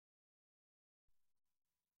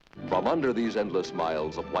From under these endless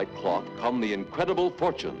miles of white cloth come the incredible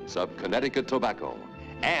fortunes of Connecticut tobacco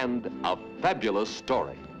and a fabulous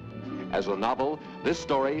story. As a novel, this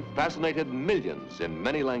story fascinated millions in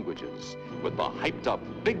many languages with the hyped-up,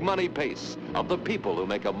 big-money pace of the people who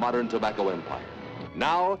make a modern tobacco empire.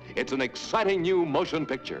 Now, it's an exciting new motion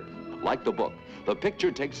picture. Like the book, the picture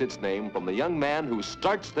takes its name from the young man who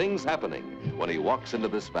starts things happening when he walks into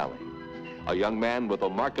this valley. A young man with the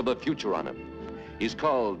mark of the future on him. He's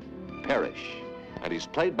called PARRISH, and he's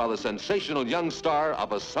played by the sensational young star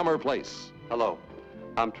of A Summer Place. Hello,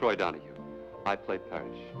 I'm Troy Donahue. I play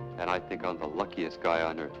PARRISH, and I think I'm the luckiest guy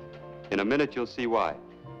on earth. In a minute, you'll see why.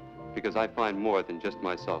 Because I find more than just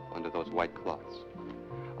myself under those white cloths.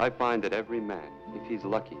 I find that every man, if he's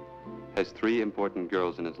lucky, has three important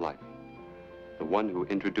girls in his life. The one who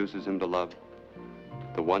introduces him to love,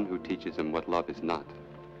 the one who teaches him what love is not,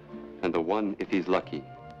 and the one, if he's lucky,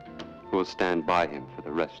 who will stand by him for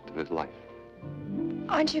the rest of his life.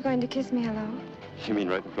 Aren't you going to kiss me hello? You mean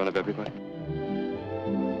right in front of everybody?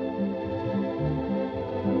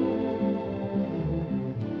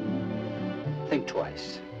 Think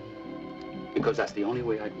twice, because that's the only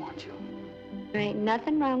way I'd want you. There ain't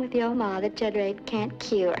nothing wrong with your ma that Juddrate can't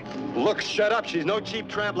cure. Look, shut up. She's no cheap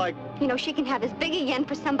tramp like... You know, she can have as big a yen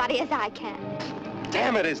for somebody as I can.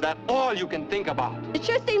 Damn it, is that all you can think about? It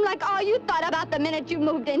sure seemed like all you thought about the minute you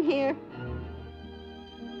moved in here.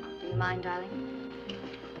 Do you mind, darling?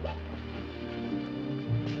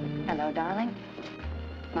 Hello, darling.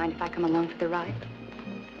 Mind if I come along for the ride?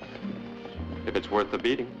 If it's worth the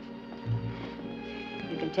beating.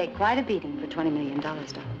 You can take quite a beating for $20 million, darling.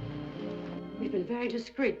 We've been very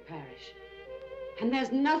discreet, Parrish. And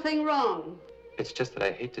there's nothing wrong. It's just that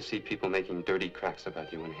I hate to see people making dirty cracks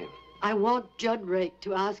about you and him. I want Judd Rake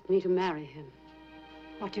to ask me to marry him.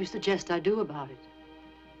 What do you suggest I do about it?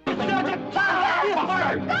 Oh,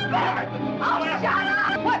 shut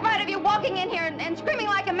up! What right have you walking in here and screaming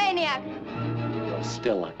like a maniac? You're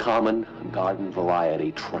still a common garden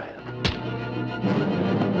variety tramp.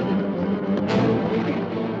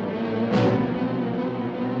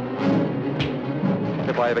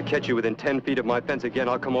 If I ever catch you within 10 feet of my fence again,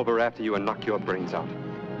 I'll come over after you and knock your brains out.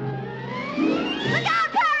 Look out,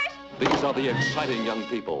 Parrish! These are the exciting young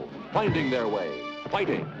people, finding their way,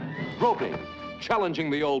 fighting, groping, challenging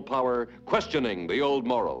the old power, questioning the old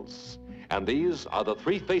morals. And these are the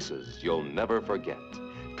three faces you'll never forget.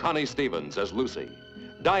 Connie Stevens as Lucy,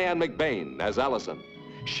 Diane McBain as Allison,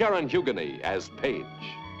 Sharon Hugueny as Paige.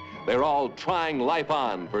 They're all trying life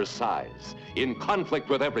on for size, in conflict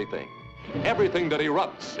with everything. Everything that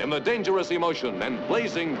erupts in the dangerous emotion and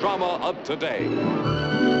blazing drama of today.